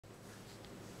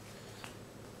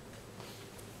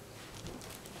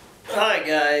Hi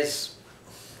guys,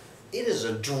 it is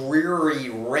a dreary,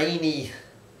 rainy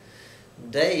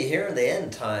day here in the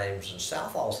end times in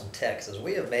South Austin, Texas.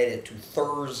 We have made it to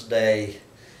Thursday,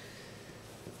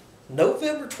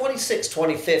 November 26,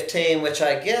 2015, which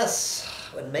I guess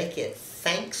would make it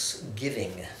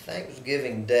Thanksgiving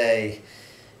Day.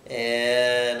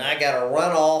 And I gotta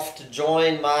run off to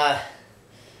join my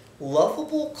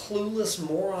lovable, clueless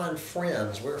moron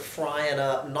friends. We're frying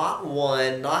up not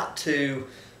one, not two,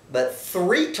 but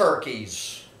 3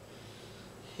 turkeys,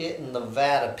 hitting the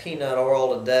vat of peanut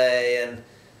oil today. And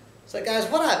so guys,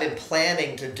 what I've been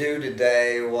planning to do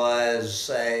today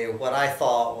was what I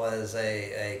thought was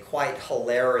a quite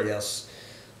hilarious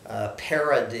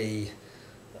parody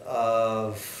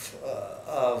of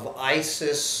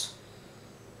ISIS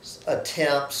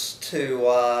attempts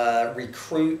to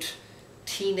recruit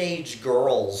teenage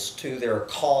girls to their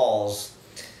cause.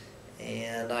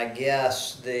 And I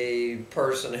guess the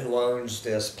person who owns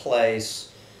this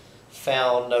place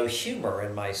found no humor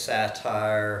in my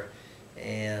satire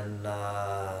and,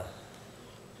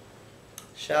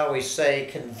 shall we say,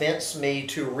 convinced me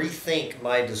to rethink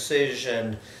my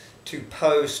decision to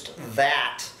post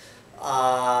that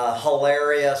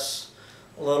hilarious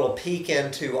little peek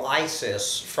into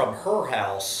ISIS from her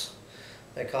house,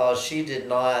 because she did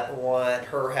not want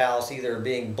her house either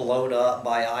being blown up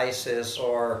by ISIS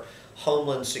or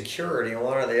Homeland Security,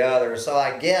 one or the other. So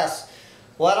I guess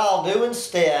what I'll do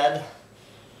instead,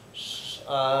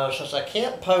 since I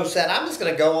can't post that, I'm just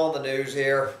going to go on the news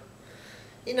here.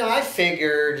 You know, I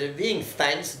figured, being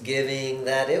Thanksgiving,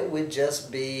 that it would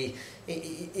just be,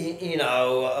 you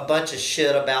know, a bunch of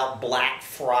shit about Black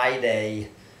Friday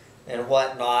and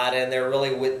whatnot, and there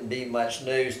really wouldn't be much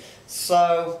news.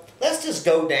 So let's just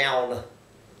go down.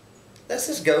 Let's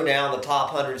just go down the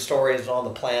top 100 stories on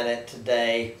the planet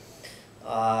today.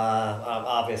 I'm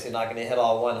obviously not going to hit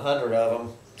all 100 of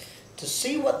them, to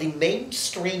see what the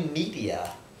mainstream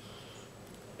media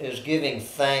is giving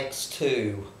thanks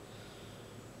to.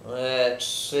 Let's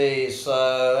see,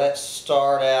 so let's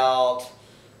start out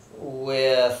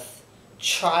with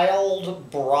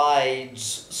child brides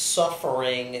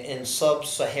suffering in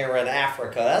sub-Saharan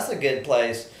Africa. That's a good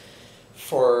place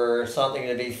for something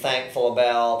to be thankful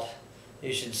about.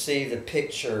 You should see the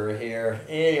picture here.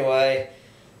 Anyway,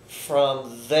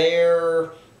 from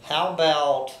there, how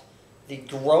about the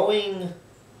growing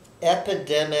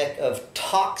epidemic of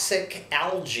toxic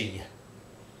algae?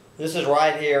 This is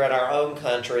right here in our own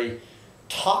country.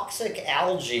 Toxic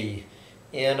algae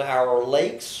in our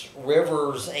lakes,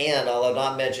 rivers, and, although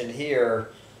not mentioned here,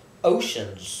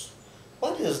 oceans.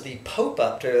 What is the Pope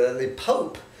up to? The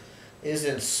Pope is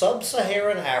in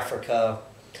sub-Saharan Africa,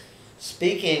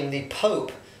 the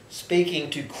Pope speaking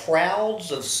to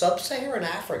crowds of sub-Saharan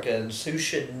Africans who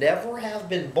should never have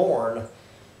been born,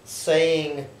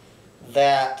 saying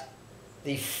that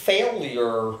the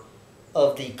failure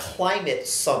of the climate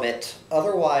summit,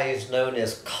 otherwise known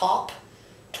as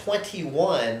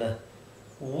COP21,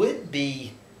 would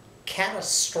be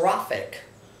catastrophic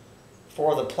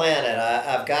for the planet.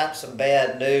 I've got some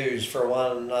bad news for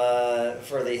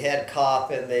for the head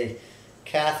cop in the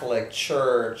Catholic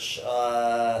Church.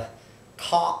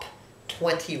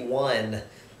 COP21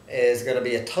 is going to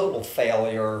be a total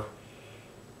failure.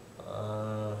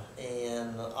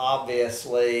 And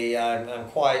obviously, I'm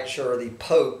quite sure the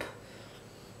Pope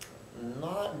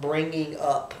not bringing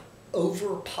up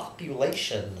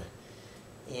overpopulation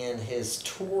in his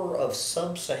tour of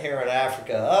sub-Saharan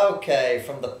Africa. Okay,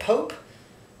 from the Pope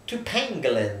to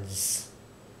pangolins.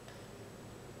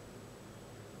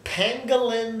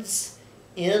 Pangolins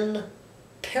in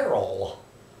peril.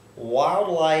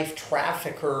 Wildlife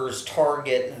traffickers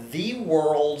target the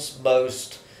world's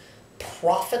most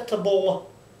profitable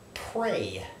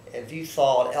prey. If you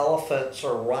thought elephants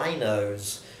or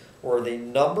rhinos were the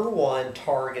 #1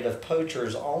 target of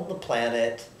poachers on the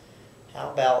planet,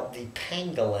 how about the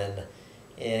pangolin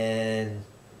in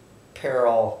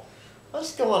peril?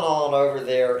 What's going on over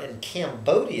there in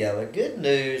Cambodia? The good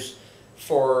news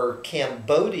for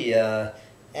Cambodia,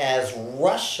 as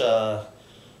Russia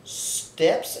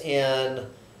steps in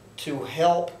to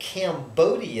help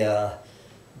Cambodia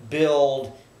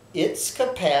build its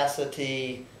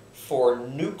capacity for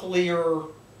nuclear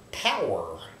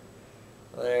power.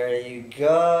 There you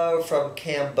go, from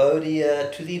Cambodia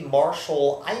to the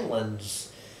Marshall Islands.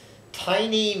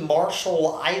 Tiny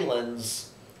Marshall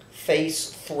Islands face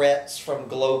threats from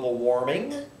global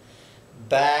warming.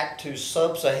 Back to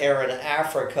sub-Saharan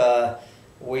Africa,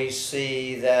 we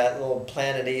see that little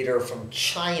planet eater from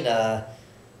China,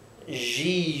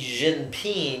 Xi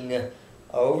Jinping,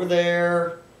 over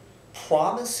there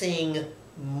promising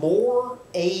more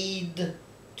aid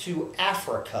to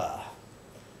Africa.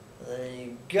 There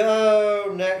you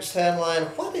go. Next headline.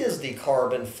 What is the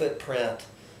carbon footprint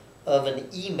of an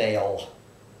email?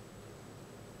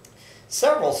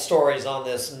 Several stories on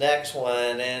this next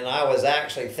one, and I was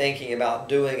actually thinking about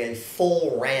doing a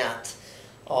full rant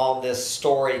on this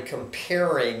story,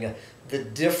 comparing the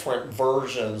different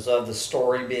versions of the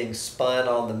story being spun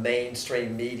on the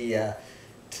mainstream media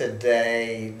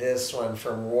today. This one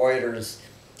from Reuters.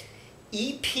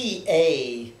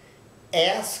 EPA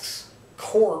asks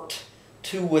court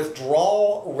to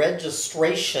withdraw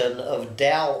registration of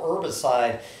Dow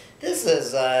herbicide. This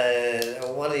is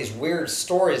one of these weird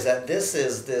stories that this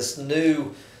is this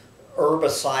new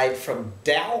herbicide from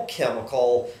Dow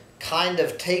Chemical, kind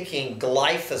of taking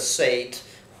glyphosate,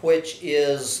 which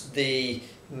is the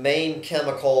main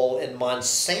chemical in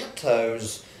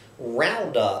Monsanto's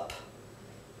Roundup,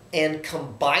 and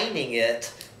combining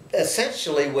it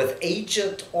essentially with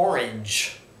Agent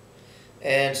Orange.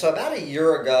 And so about a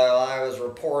year ago, I was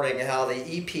reporting how the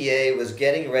EPA was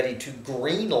getting ready to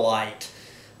green light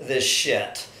this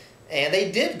shit. And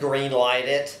they did green light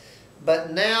it,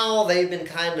 but now they've been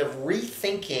kind of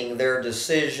rethinking their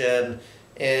decision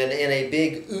in a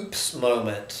big oops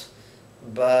moment.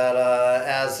 But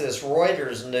as this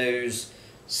Reuters news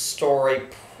story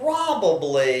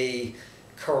probably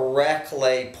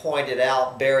correctly pointed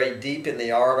out buried deep in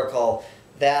the article,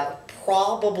 that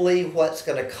probably what's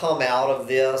going to come out of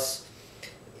this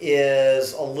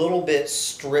is a little bit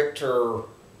stricter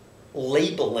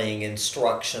labeling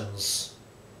instructions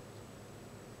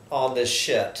on this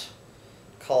shit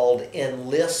called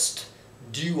Enlist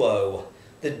Duo.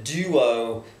 The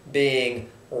duo being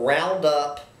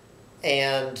Roundup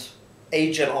and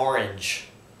Agent Orange.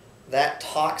 That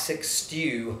toxic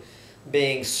stew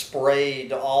being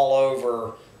sprayed all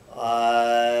over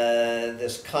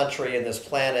this country and this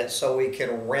planet so we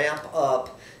can ramp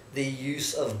up the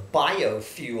use of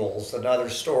biofuels. Another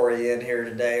story in here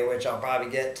today, which I'll probably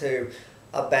get to,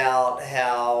 about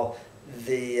how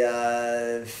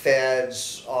the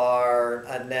feds are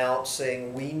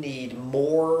announcing we need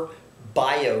more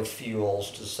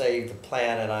biofuels to save the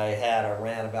planet. I had a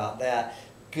rant about that.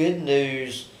 Good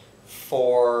news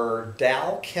for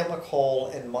Dow Chemical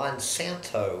and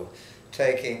Monsanto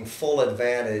taking full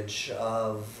advantage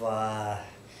of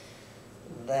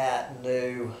that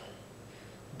new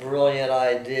brilliant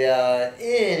idea.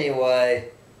 Anyway,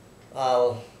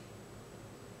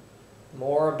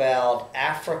 more about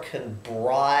African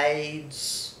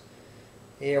brides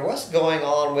here. What's going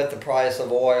on with the price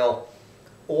of oil?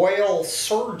 Oil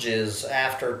surges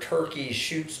after Turkey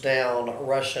shoots down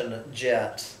Russian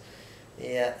jets.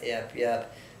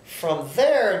 Yep. From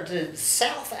there to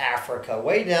South Africa,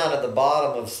 way down at the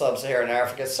bottom of sub-Saharan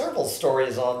Africa, several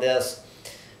stories on this.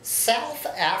 South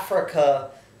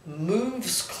Africa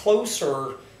moves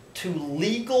closer to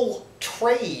legal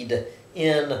trade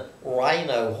in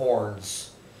rhino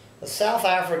horns. The South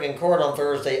African court on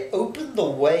Thursday opened the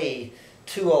way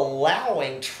to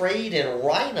allowing trade in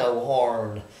rhino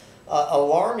horn,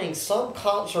 alarming some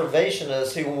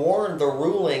conservationists who warned the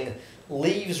ruling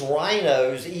leaves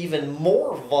rhinos even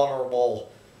more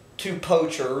vulnerable to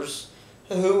poachers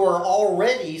who are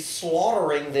already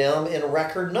slaughtering them in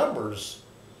record numbers.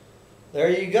 There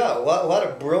you go. What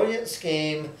a brilliant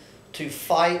scheme to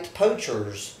fight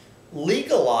poachers.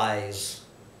 Legalize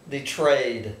the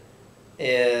trade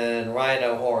in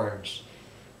rhino horns.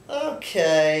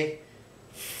 Okay,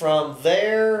 from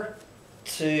there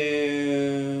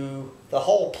to the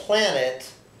whole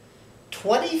planet,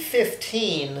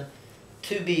 2015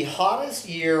 to be hottest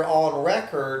year on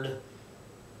record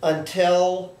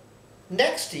until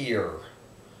next year.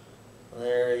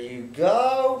 There you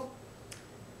go.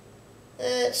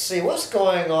 Let's see, what's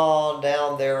going on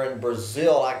down there in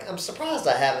Brazil? I'm surprised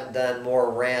I haven't done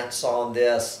more rants on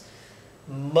this.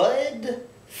 Mud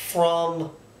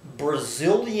from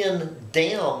Brazilian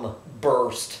dam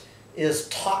burst is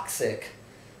toxic.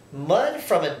 Mud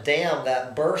from a dam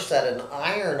that burst at an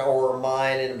iron ore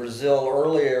mine in Brazil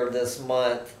earlier this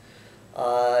month,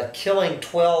 killing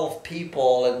 12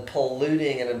 people and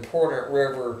polluting an important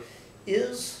river,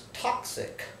 is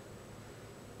toxic.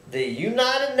 The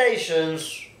United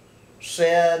Nations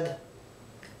said,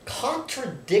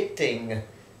 contradicting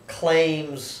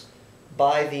claims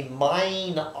by the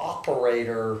mine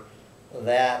operator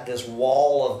that this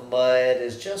wall of mud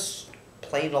is just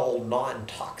plain old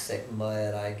non-toxic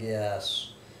mud, I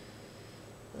guess.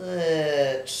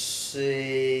 Let's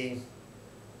see.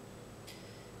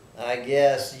 I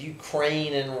guess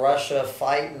Ukraine and Russia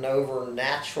fighting over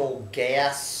natural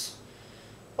gas.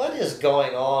 What is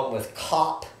going on with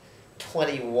COP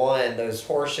COP21, those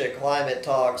horseshit climate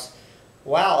talks.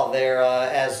 Wow, there,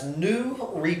 as new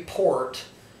report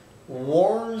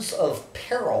warns of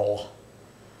peril.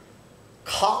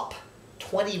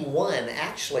 COP21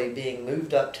 actually being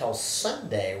moved up till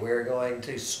Sunday. We're going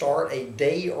to start a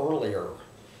day earlier.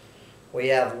 We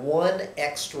have one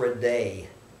extra day.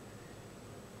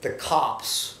 The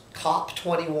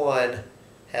COP21,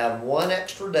 have one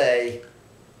extra day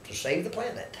to save the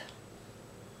planet.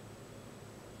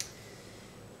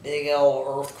 Big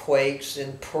old earthquakes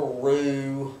in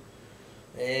Peru.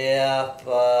 Yep.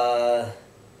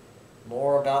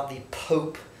 More about the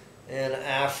Pope in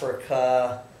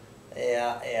Africa.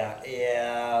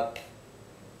 Yeah.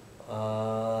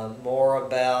 More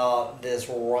about this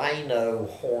rhino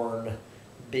horn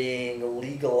being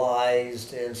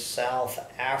legalized in South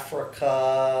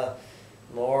Africa.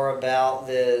 More about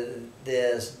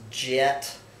this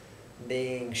jet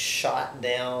being shot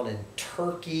down in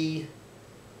Turkey.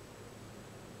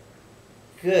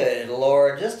 Good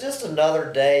Lord, just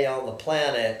another day on the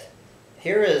planet.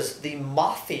 Here is the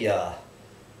mafia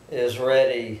is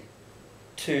ready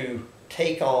to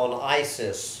take on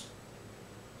ISIS.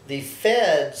 The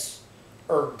feds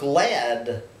are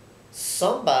glad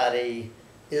somebody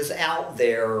is out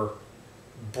there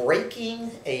breaking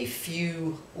a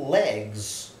few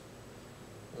legs.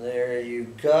 There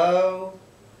you go.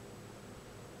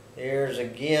 Here's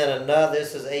again another,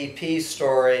 this is AP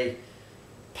story.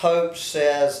 Pope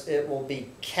says it will be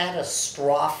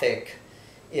catastrophic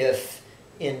if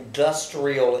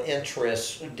industrial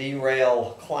interests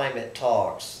derail climate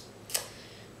talks.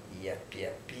 Yep.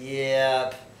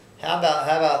 How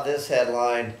about this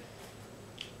headline?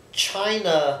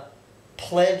 China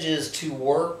pledges to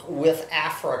work with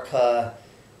Africa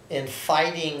in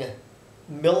fighting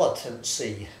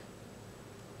militancy.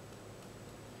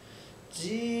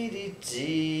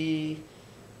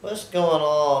 What's going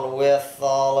on with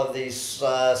all of these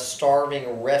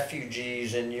starving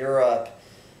refugees in Europe?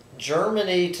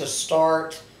 Germany to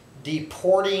start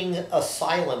deporting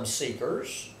asylum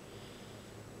seekers.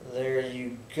 There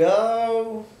you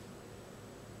go.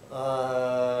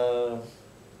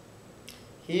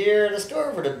 Here, let's go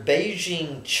over to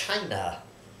Beijing, China.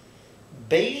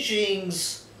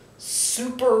 Beijing's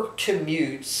super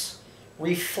commutes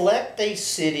reflect a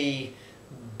city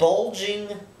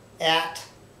bulging at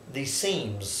the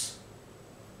seams.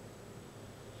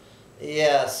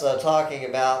 Yes, talking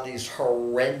about these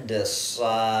horrendous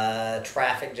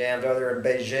traffic jams over there in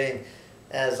Beijing.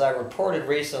 As I reported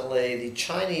recently, the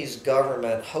Chinese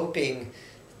government hoping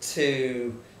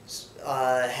to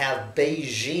have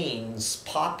Beijing's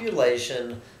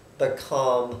population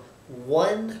become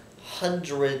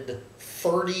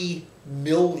 130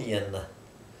 million.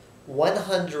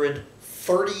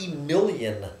 130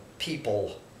 million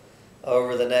people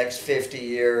over the next 50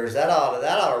 years. That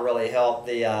ought to really help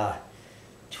the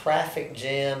traffic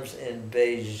jams in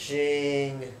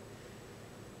Beijing.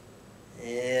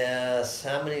 Yes,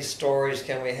 how many stories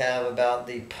can we have about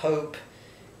the Pope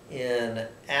in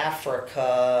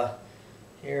Africa?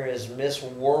 Here is Miss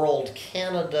World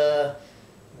Canada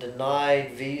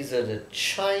denied visa to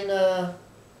China.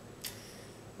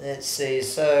 Let's see,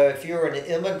 so if you're an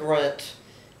immigrant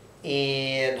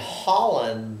in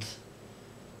Holland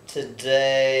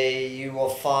today, you will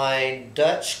find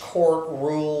Dutch court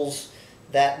rules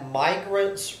that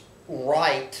migrants'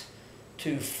 right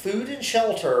to food and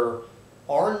shelter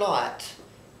are not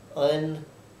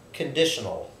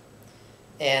unconditional.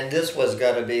 And this was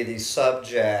going to be the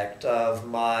subject of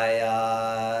my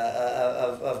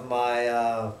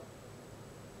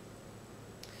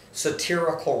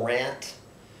satirical rant.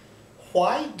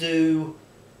 Why do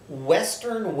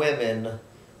Western women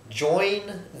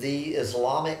join the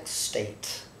Islamic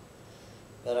State?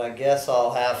 But I guess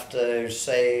I'll have to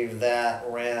save that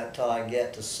rant till I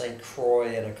get to St.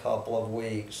 Croix in a couple of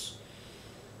weeks.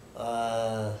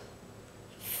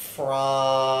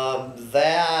 From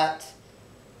that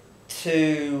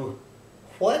to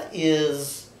what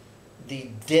is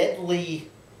the deadly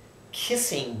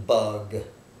kissing bug?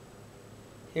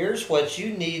 Here's what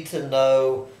you need to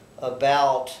know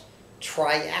about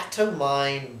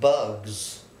triatomine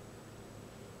bugs.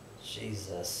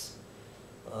 Jesus.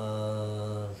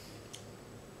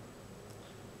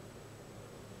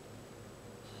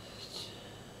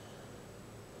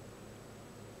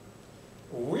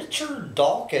 Richard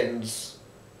Dawkins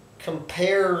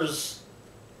compares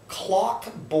clock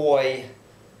boy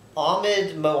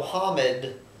Ahmed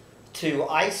Mohammed to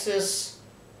ISIS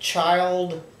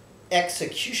child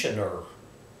executioner.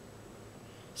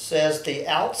 Says the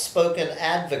outspoken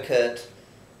advocate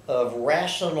of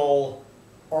rational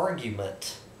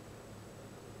argument.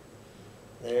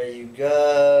 There you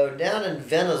go. Down in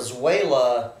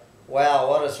Venezuela, wow,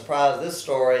 what a surprise this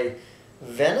story.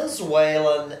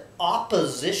 Venezuelan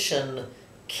opposition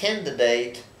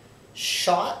candidate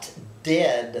shot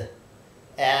dead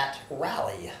at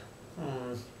rally.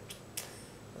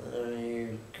 There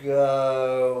you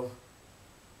go.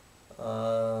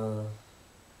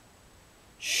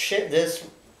 This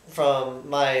from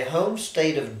my home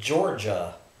state of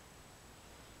Georgia.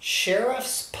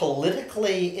 Sheriff's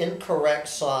politically incorrect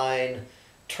sign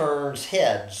turns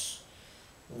heads.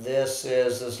 This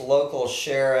local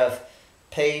sheriff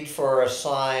paid for a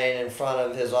sign in front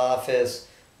of his office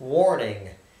warning,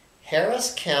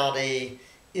 Harris County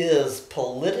is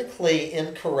politically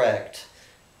incorrect.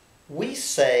 We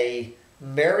say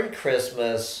Merry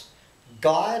Christmas,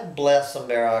 God bless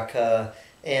America,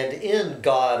 and in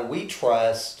God we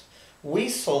trust. We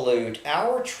salute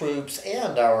our troops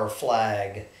and our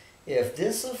flag. If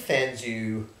this offends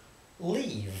you,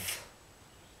 leave.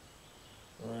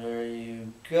 There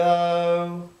you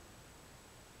go.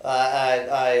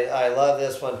 I love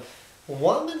this one.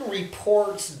 Woman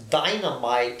reports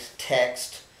dynamite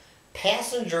text.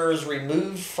 Passengers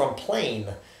removed from plane.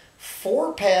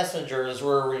 4 passengers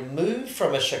were removed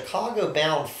from a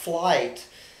Chicago-bound flight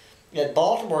at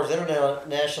Baltimore's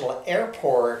International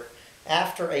Airport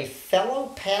after a fellow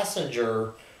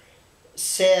passenger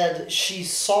said she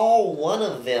saw one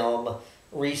of them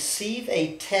receive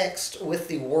a text with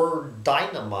the word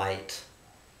dynamite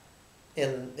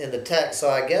in the text. So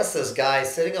I guess this guy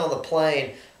sitting on the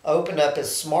plane opened up his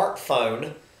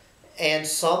smartphone and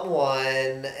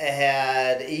someone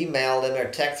had emailed him or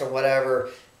text or whatever,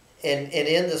 and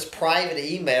in this private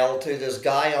email to this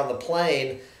guy on the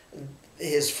plane,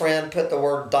 his friend put the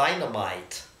word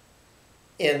dynamite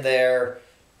in there.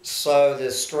 So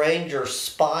this stranger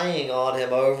spying on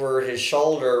him over his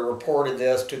shoulder reported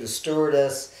this to the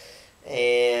stewardess,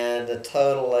 and a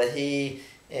total of he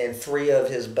and 3 of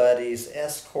his buddies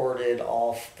escorted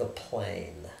off the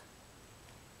plane.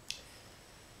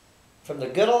 From the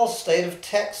good old state of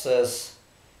Texas,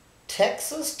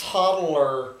 Texas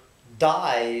toddler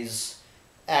dies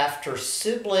after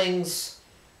siblings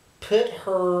put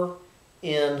her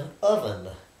in oven.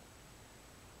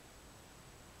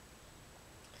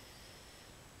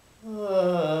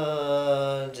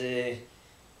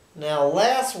 Now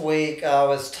last week I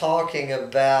was talking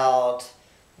about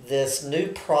this new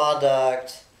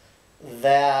product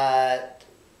that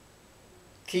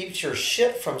keeps your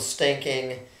shit from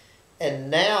stinking, and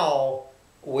now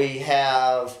we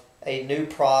have a new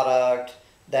product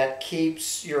that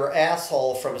keeps your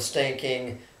asshole from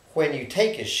stinking when you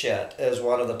take a shit, as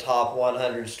one of the top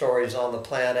 100 stories on the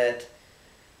planet.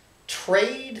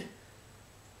 Trade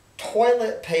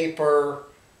toilet paper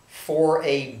for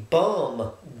a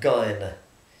bum gun.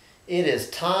 It is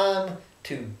time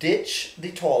to ditch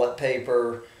the toilet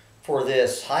paper for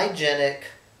this hygienic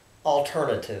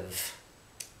alternative.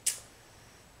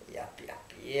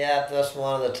 Yep, that's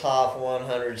one of the top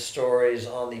 100 stories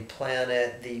on the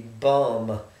planet, the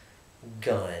bum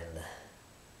gun.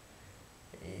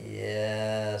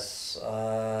 Yes.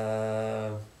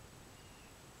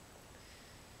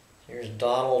 Here's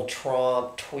Donald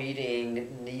Trump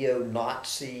tweeting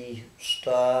neo-Nazi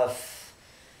stuff.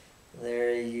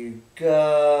 There you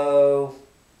go.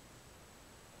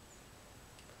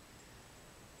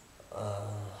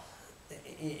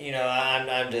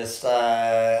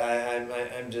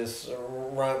 I'm just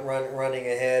running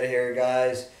ahead here,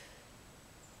 guys.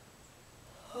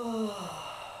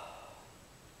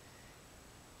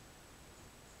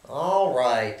 All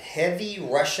right, heavy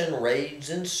Russian raids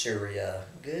in Syria.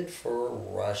 Good for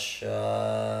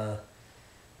Russia.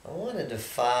 I wanted to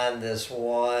find this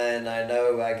one. I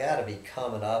know I got to be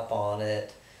coming up on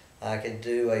it. I could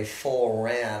do a full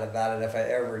rant about it if I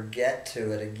ever get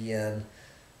to it again.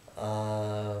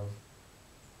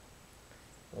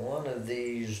 One of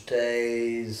these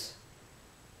days.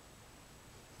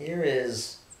 Here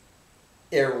is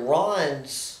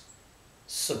Iran's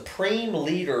supreme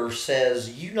leader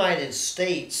says United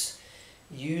States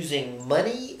using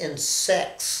money and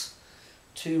sex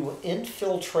to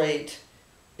infiltrate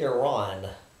Iran.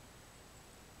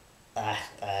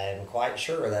 I'm quite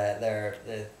sure that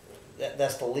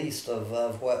that's the least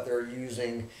of what they're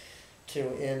using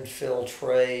to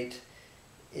infiltrate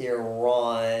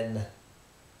Iran.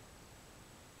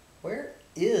 Where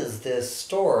is this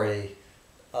story?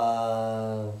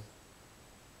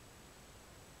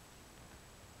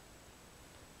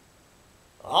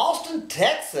 Austin,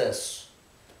 Texas.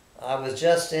 I was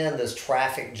just in this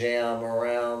traffic jam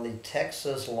around the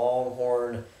Texas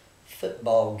Longhorn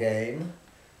football game.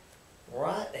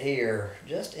 right here,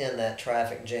 just in that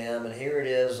traffic jam, and here it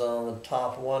is on the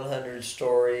top 100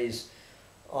 stories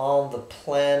on the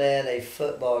planet. A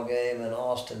football game in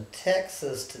Austin,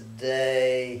 Texas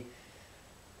today.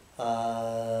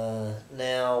 Now,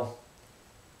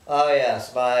 oh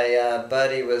yes, my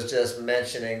buddy was just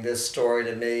mentioning this story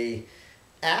to me.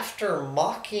 After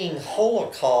mocking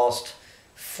Holocaust,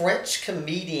 French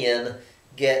comedian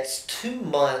gets 2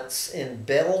 months in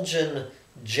Belgian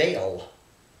jail.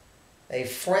 A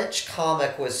French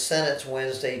comic was sentenced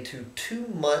Wednesday to 2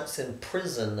 months in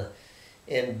prison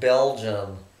in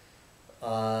Belgium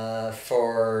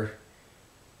for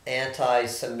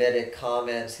anti-Semitic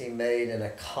comments he made in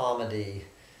a comedy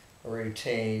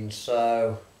routine.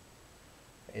 So,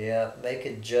 yeah, make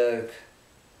a joke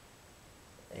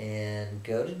and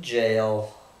go to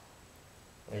jail,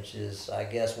 which is, I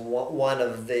guess, one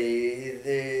of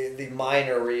the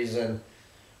minor reason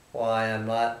why I'm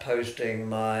not posting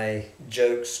my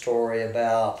joke story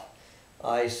about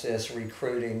ISIS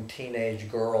recruiting teenage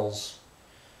girls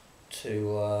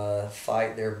to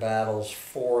fight their battles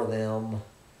for them.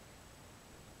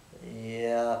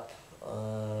 Yep.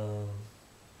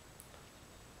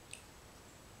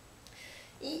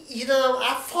 You know,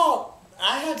 I thought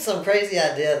I had some crazy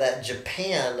idea that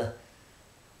Japan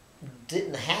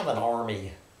didn't have an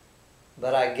army,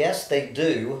 but I guess they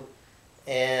do,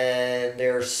 and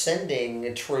they're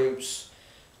sending troops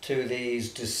to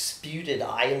these disputed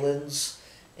islands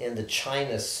in the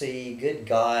China Sea. Good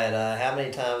God, how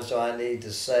many times do I need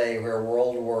to say where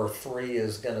World War III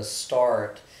is going to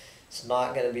start? It's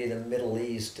not going to be the Middle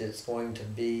East, it's going to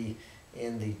be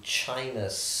in the China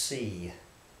Sea.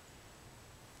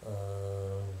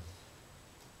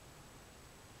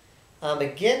 I'm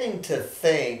beginning to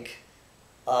think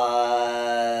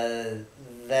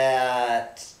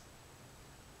that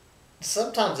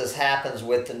sometimes this happens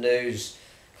with the news,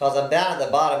 because I'm down at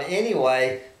the bottom.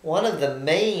 Anyway, one of the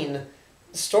main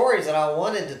stories that I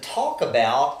wanted to talk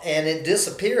about, and it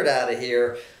disappeared out of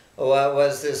here,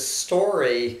 was this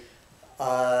story,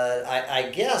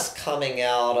 I guess coming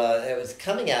out, it was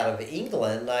coming out of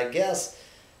England, I guess,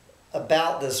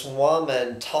 about this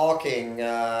woman talking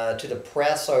to the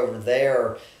press over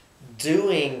there,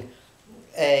 doing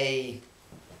an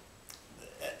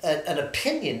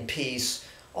opinion piece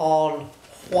on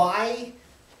why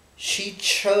she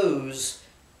chose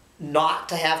not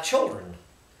to have children.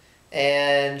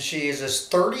 And she's this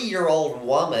 30-year-old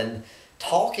woman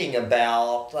talking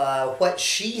about what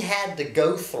she had to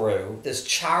go through, this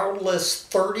childless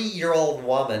 30-year-old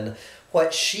woman,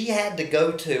 what she had to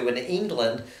go to in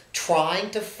England trying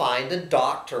to find a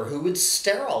doctor who would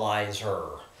sterilize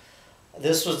her.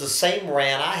 This was the same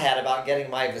rant I had about getting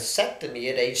my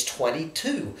vasectomy at age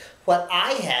 22. What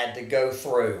I had to go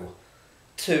through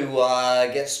to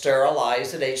get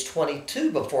sterilized at age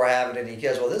 22 before having any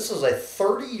kids. Well, this is a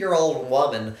 30-year-old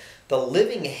woman, the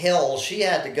living hell she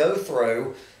had to go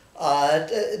through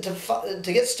to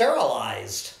get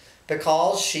sterilized,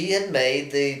 because she had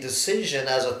made the decision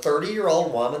as a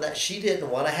 30-year-old woman that she didn't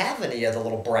want to have any of the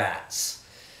little brats.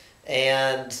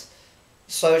 And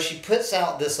so she puts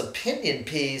out this opinion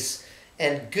piece,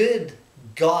 and good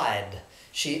God,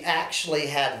 she actually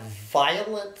had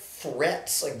violent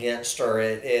threats against her.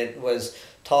 It was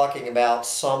talking about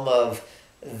some of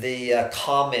the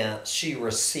comments she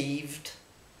received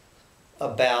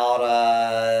about,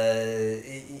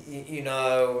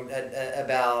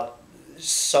 about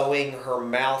sewing her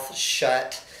mouth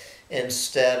shut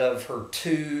instead of her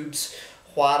tubes.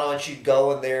 Why don't you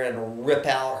go in there and rip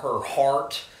out her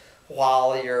heart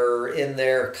while you're in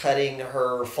there cutting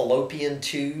her fallopian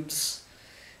tubes?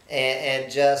 And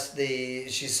just she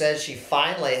says she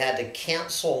finally had to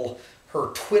cancel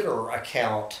her Twitter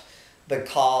account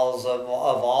because of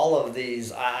all of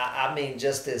these, I mean,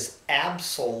 just this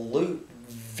absolute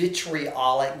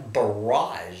vitriolic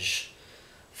barrage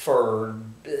for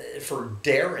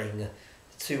daring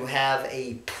to have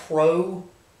a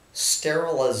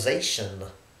pro-sterilization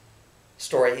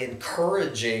story,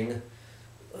 encouraging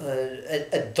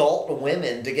adult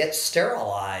women to get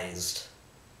sterilized.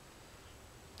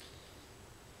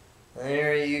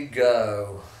 There you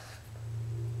go.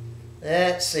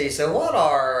 Let's see. So what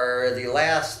are the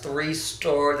last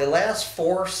the last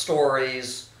four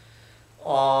stories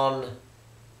on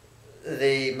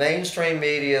the mainstream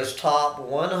media's top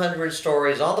 100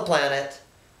 stories on the planet?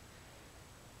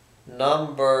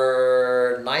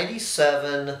 Number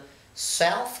 97,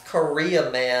 South Korea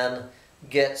man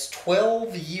gets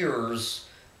 12 years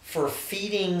for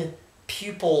feeding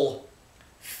pupil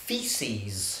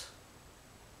feces.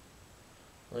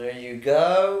 There you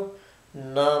go.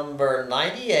 Number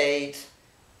 98,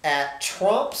 at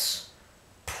Trump's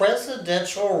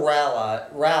presidential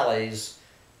rallies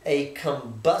a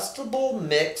combustible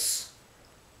mix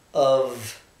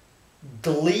of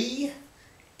glee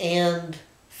and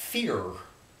fear.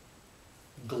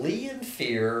 Glee and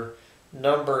fear.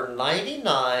 Number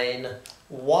 99,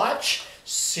 watch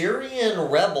Syrian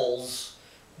rebels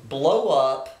blow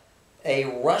up a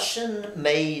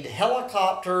Russian-made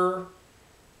helicopter.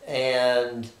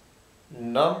 And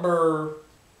number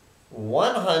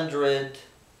 100,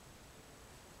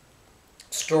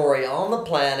 story on the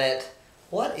planet,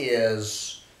 what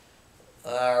is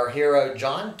our hero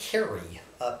John Kerry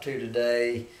up to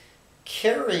today?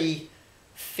 Kerry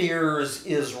fears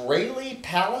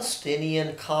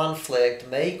Israeli-Palestinian conflict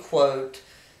may, quote,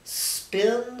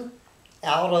 spin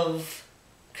out of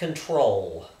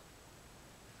control.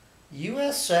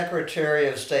 U.S. Secretary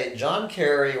of State John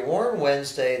Kerry warned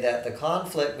Wednesday that the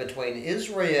conflict between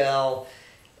Israel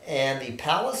and the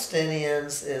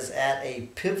Palestinians is at a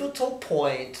pivotal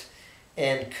point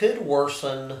and could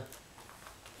worsen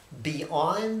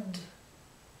beyond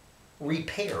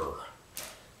repair.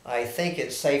 I think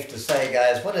it's safe to say,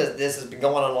 guys, this has been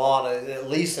going on at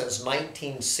least since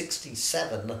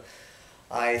 1967.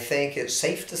 I think it's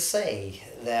safe to say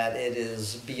that it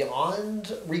is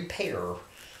beyond repair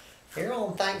here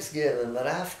on Thanksgiving. But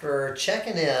after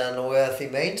checking in with the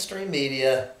mainstream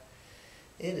media,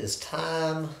 it is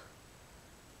time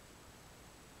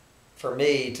for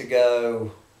me to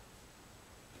go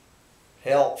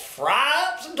help fry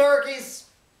up some turkeys.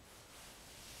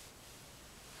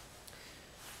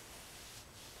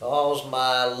 Because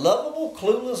my lovable,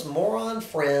 clueless moron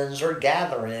friends are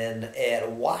gathering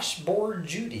at Washboard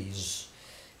Judy's.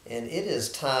 And it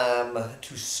is time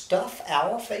to stuff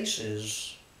our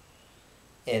faces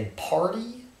and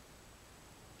party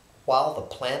while the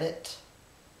planet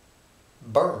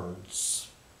burns.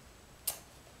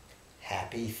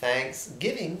 Happy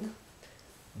Thanksgiving.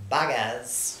 Bye,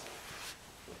 guys.